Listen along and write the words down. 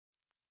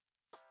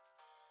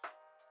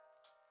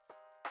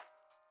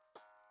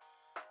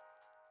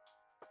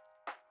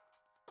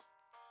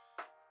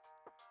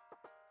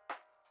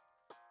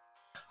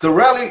The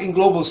rally in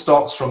global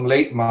stocks from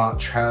late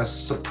March has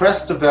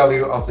suppressed the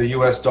value of the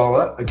US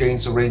dollar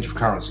against a range of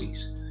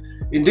currencies.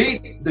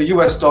 Indeed, the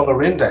US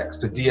dollar index,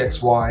 the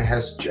DXY,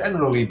 has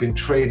generally been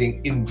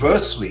trading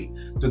inversely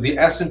to the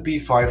S&P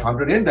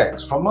 500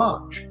 index from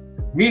March,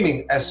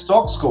 meaning as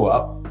stocks go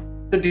up,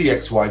 the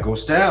DXY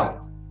goes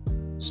down.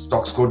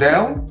 Stocks go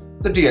down,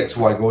 the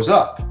DXY goes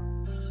up.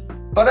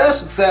 But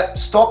as that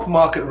stock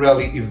market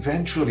rally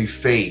eventually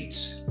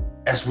fades,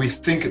 as we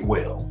think it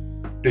will,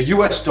 the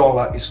US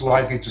dollar is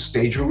likely to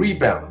stage a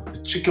rebound,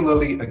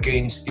 particularly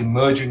against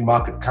emerging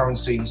market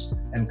currencies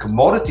and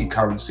commodity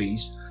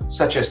currencies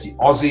such as the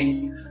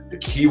Aussie, the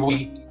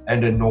Kiwi,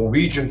 and the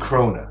Norwegian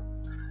kroner.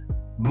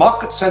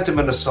 Market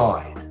sentiment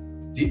aside,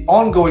 the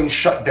ongoing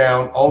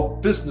shutdown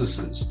of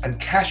businesses and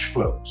cash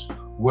flows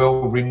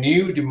will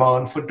renew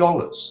demand for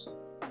dollars.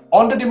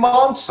 On the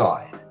demand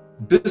side,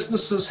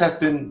 businesses have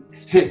been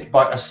hit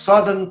by a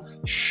sudden,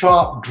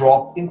 sharp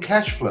drop in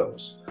cash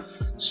flows.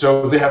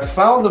 So they have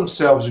found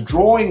themselves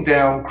drawing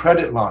down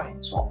credit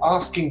lines or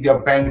asking their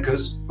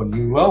bankers for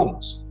new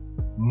loans,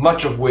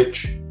 much of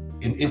which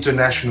in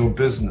international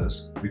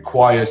business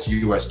requires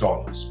US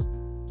dollars.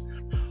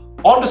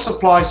 On the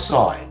supply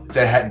side,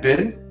 there had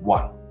been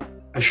 1.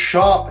 A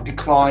sharp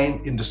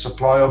decline in the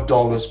supply of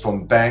dollars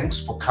from banks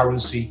for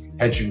currency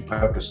hedging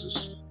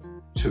purposes.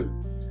 2.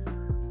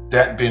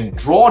 There had been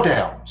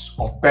drawdowns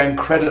of bank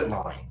credit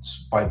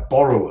lines by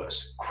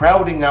borrowers,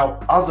 crowding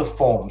out other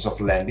forms of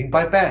lending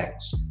by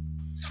banks.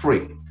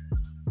 3.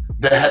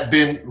 There had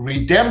been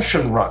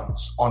redemption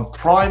runs on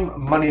prime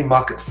money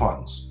market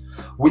funds,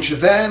 which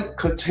then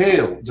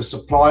curtailed the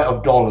supply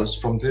of dollars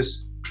from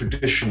this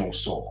traditional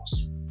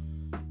source.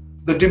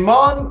 The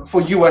demand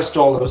for US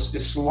dollars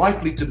is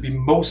likely to be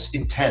most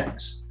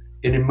intense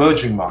in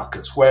emerging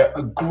markets where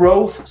a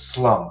growth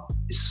slump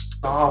is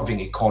starving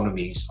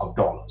economies of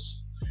dollars,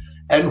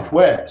 and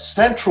where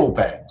central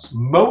banks,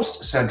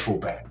 most central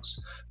banks,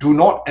 do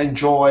not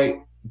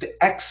enjoy the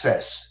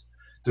access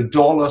to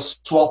dollar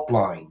swap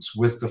lines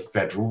with the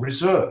Federal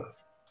Reserve.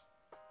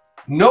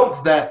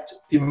 Note that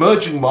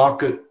emerging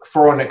market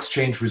foreign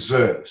exchange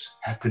reserves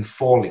have been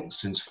falling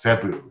since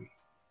February.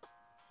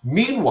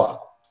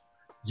 Meanwhile,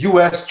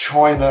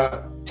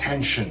 US-China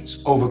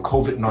tensions over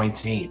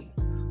COVID-19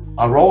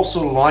 are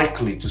also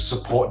likely to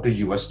support the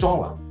US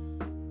dollar.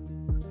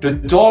 The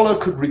dollar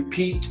could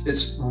repeat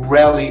its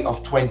rally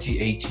of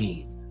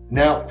 2018.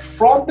 Now,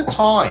 from the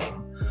time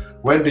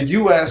when the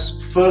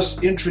US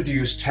first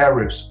introduced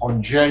tariffs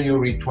on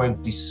January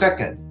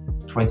 22nd,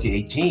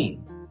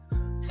 2018,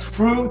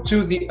 through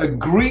to the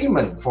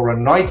agreement for a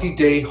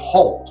 90-day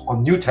halt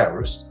on new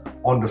tariffs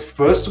on the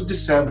 1st of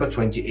December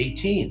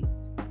 2018,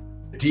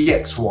 the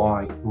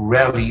DXY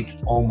rallied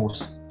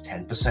almost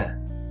 10%.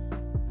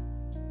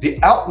 The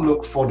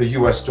outlook for the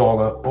US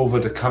dollar over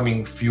the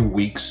coming few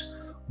weeks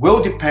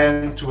will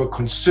depend to a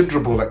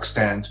considerable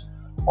extent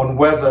on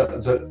whether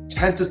the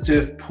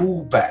tentative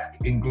pullback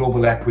in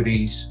global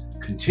equities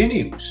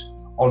continues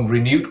on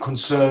renewed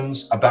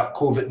concerns about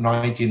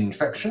COVID-19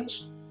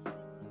 infections,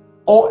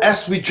 or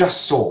as we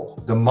just saw,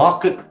 the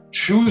market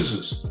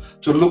chooses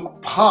to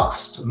look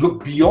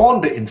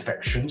beyond the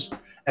infections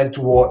and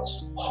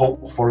towards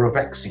hope for a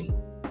vaccine.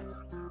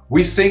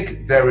 We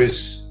think there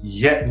is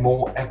yet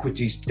more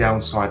equities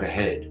downside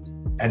ahead,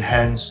 and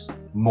hence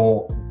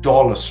more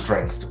dollar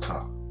strength to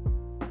come.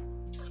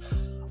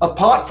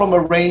 Apart from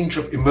a range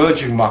of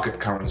emerging market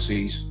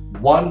currencies,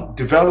 one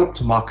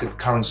developed market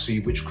currency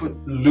which could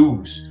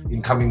lose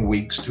in coming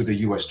weeks to the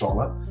US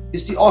dollar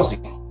is the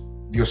Aussie,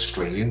 the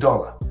Australian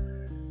dollar.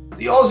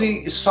 The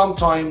Aussie is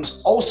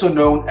sometimes also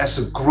known as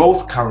a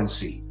growth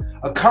currency,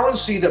 a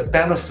currency that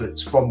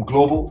benefits from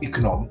global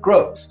economic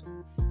growth.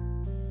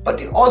 But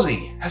the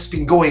Aussie has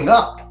been going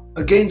up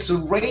against a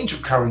range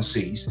of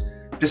currencies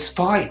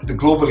despite the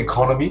global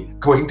economy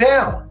going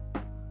down.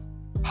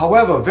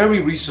 However,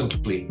 very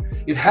recently,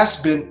 it has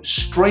been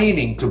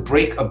straining to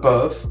break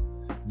above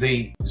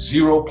the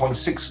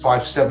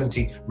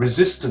 0.6570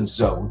 resistance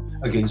zone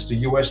against the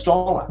US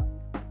dollar.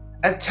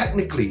 And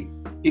technically,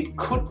 it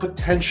could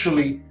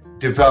potentially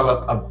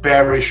develop a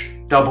bearish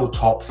double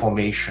top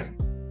formation.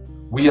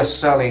 We are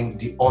selling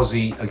the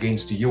Aussie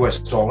against the US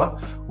dollar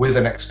with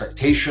an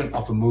expectation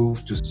of a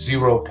move to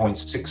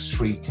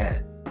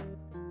 0.6310.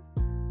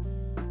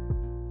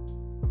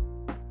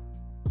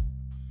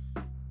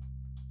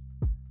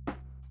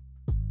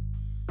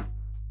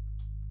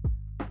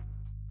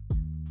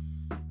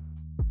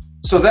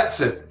 So that's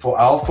it for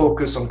our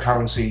focus on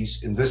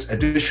currencies in this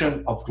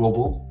edition of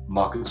Global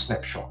Market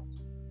Snapshot.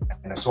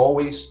 And as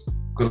always,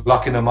 good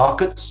luck in the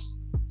markets.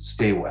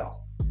 Stay well.